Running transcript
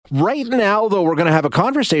Right now, though, we're going to have a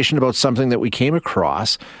conversation about something that we came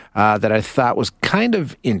across that I thought was kind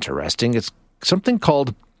of interesting. It's something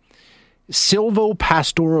called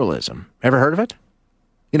silvopastoralism. Ever heard of it?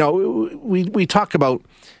 You know, we talk about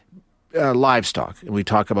livestock, and we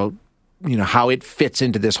talk about, you know, how it fits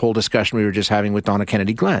into this whole discussion we were just having with Donna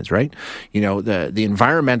Kennedy Glantz, right? You know, the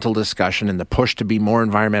environmental discussion and the push to be more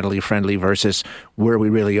environmentally friendly versus where we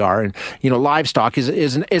really are. And, you know, livestock is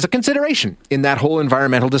a consideration in that whole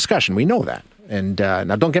environmental discussion. We know that. And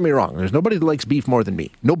now, don't get me wrong. There's nobody that likes beef more than me.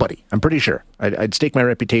 Nobody. I'm pretty sure. I'd stake my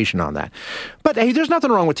reputation on that. But hey, there's nothing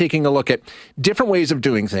wrong with taking a look at different ways of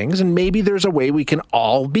doing things, and maybe there's a way we can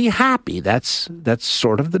all be happy. That's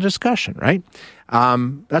sort of the discussion, right?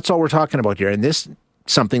 That's all we're talking about here. And this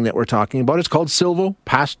something that we're talking about is called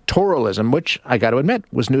silvopastoralism, which I got to admit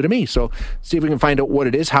was new to me. So see if we can find out what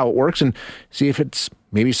it is, how it works, and see if it's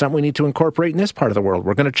maybe something we need to incorporate in this part of the world.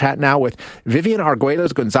 We're going to chat now with Vivian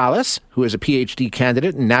Arguelles Gonzalez, who is a PhD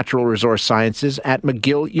candidate in natural resource sciences at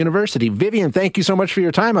McGill University. Vivian, thank you so much for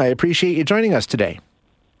your time. I appreciate you joining us today.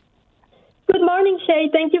 Good morning, Shay.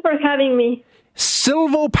 Thank you for having me.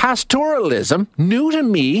 Silvopastoralism, new to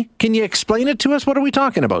me. Can you explain it to us? What are we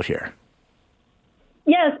talking about here?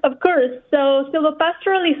 Yes, of course. So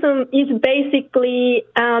silvopastoralism is basically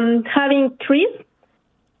having trees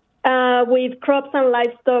with crops and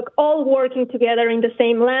livestock all working together in the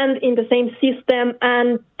same land, in the same system,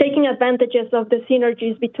 and taking advantages of the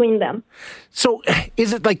synergies between them. So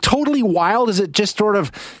is it like totally wild? Is it just sort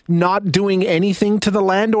of not doing anything to the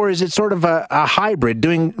land, or is it sort of a hybrid,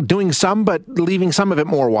 doing some but leaving some of it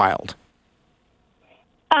more wild?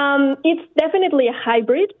 It's definitely a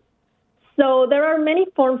hybrid. So there are many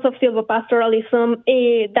forms of silvopastoralism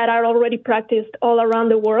that are already practiced all around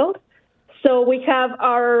the world. So we have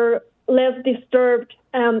our less disturbed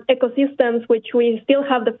ecosystems, which we still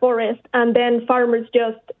have the forest, and then farmers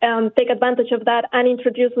just take advantage of that and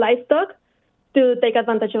introduce livestock to take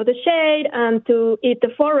advantage of the shade and to eat the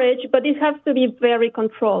forage, but it has to be very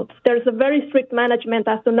controlled. There's a very strict management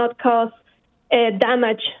as to not cause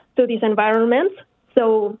damage to these environments.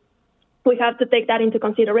 So we have to take that into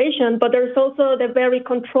consideration, but there's also the very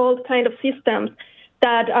controlled kind of systems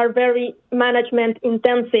that are very management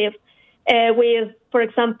intensive with, for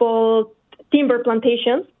example, timber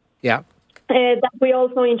plantations. Yeah. That we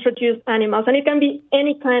also introduce animals. And it can be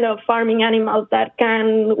any kind of farming animals that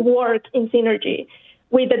can work in synergy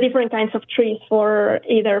with the different kinds of trees for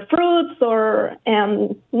either fruits or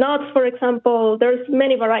nuts, for example. There's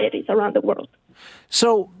many varieties around the world.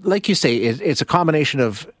 So, like you say, it's a combination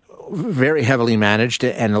of very heavily managed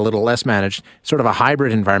and a little less managed, sort of a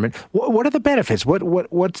hybrid environment. What are the benefits?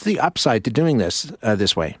 What's the upside to doing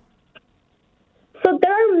this way? So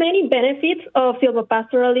there are many benefits of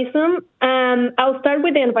silvopastoralism. I'll start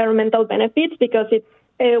with the environmental benefits because it's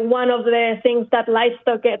one of the things that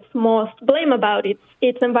livestock gets most blame about.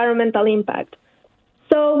 Its environmental impact.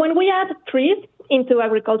 So when we add trees into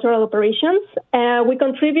agricultural operations, we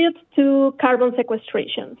contribute to carbon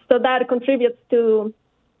sequestration. So that contributes to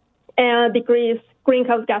decrease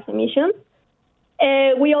greenhouse gas emissions.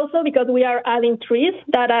 We also, because we are adding trees,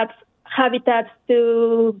 that adds habitats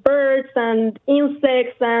to birds and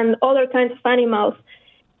insects and other kinds of animals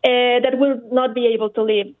that will not be able to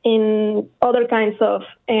live in other kinds of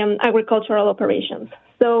agricultural operations.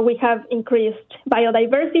 So we have increased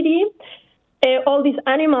biodiversity. All these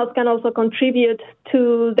animals can also contribute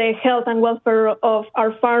to the health and welfare of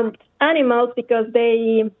our farmed animals because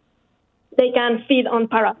they can feed on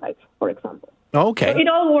parasites, for example. Okay. So it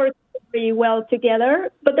all works very well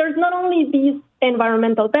together. But there's not only these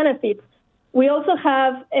environmental benefits. We also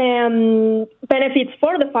have benefits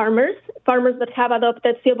for the farmers. Farmers that have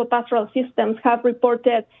adopted silvopastoral systems have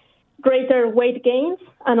reported greater weight gains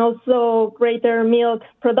and also greater milk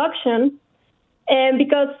production, and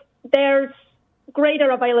because there's greater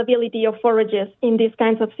availability of forages in these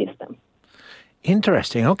kinds of systems.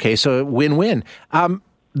 Interesting. Okay, so win-win.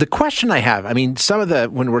 The question I have,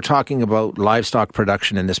 when we're talking about livestock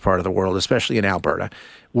production in this part of the world, especially in Alberta,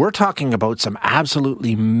 we're talking about some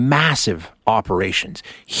absolutely massive operations,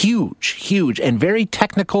 huge, and very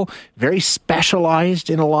technical, very specialized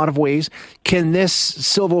in a lot of ways. Can this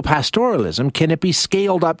silvopastoralism, can it be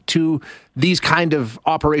scaled up to these kind of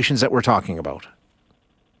operations that we're talking about?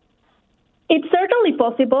 It's certainly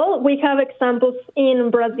possible. We have examples in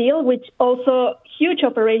Brazil, which also huge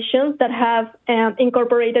operations that have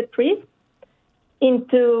incorporated trees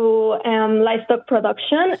into livestock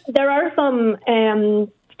production. There are some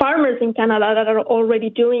farmers in Canada that are already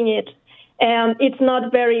doing it. It's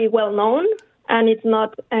not very well known and it's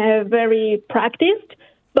not very practiced,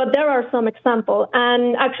 But there are some examples.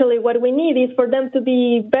 And actually what we need is for them to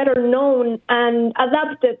be better known and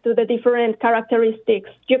adapted to the different characteristics,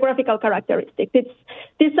 geographical characteristics.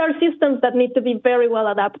 These are systems that need to be very well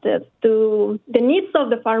adapted to the needs of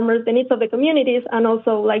the farmers, the needs of the communities, and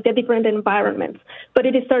also like the different environments. But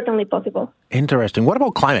it is certainly possible. Interesting. What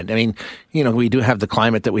about climate? I mean, we do have the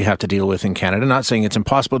climate that we have to deal with in Canada. Not saying it's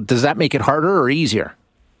impossible. Does that make it harder or easier?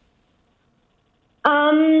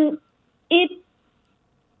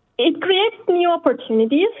 It creates new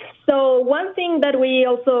opportunities. So one thing that we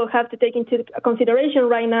also have to take into consideration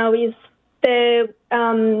right now is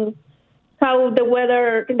how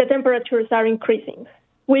the temperatures are increasing,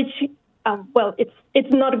 which,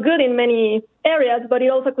 it's not good in many areas, but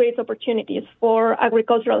it also creates opportunities for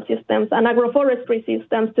agricultural systems and agroforestry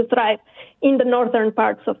systems to thrive in the northern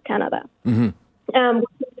parts of Canada. Mm-hmm.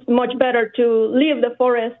 It's much better to leave the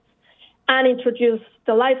forests and introduce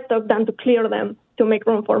the livestock than to clear them to make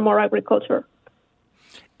room for more agriculture.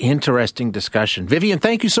 Interesting discussion. Vivian,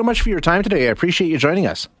 thank you so much for your time today. I appreciate you joining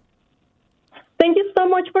us. Thank you so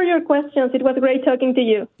much for your questions. It was great talking to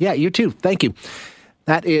you. Yeah, you too. Thank you.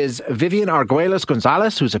 That is Vivian Arguelles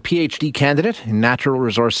Gonzalez, who's a PhD candidate in natural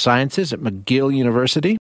resource sciences at McGill University.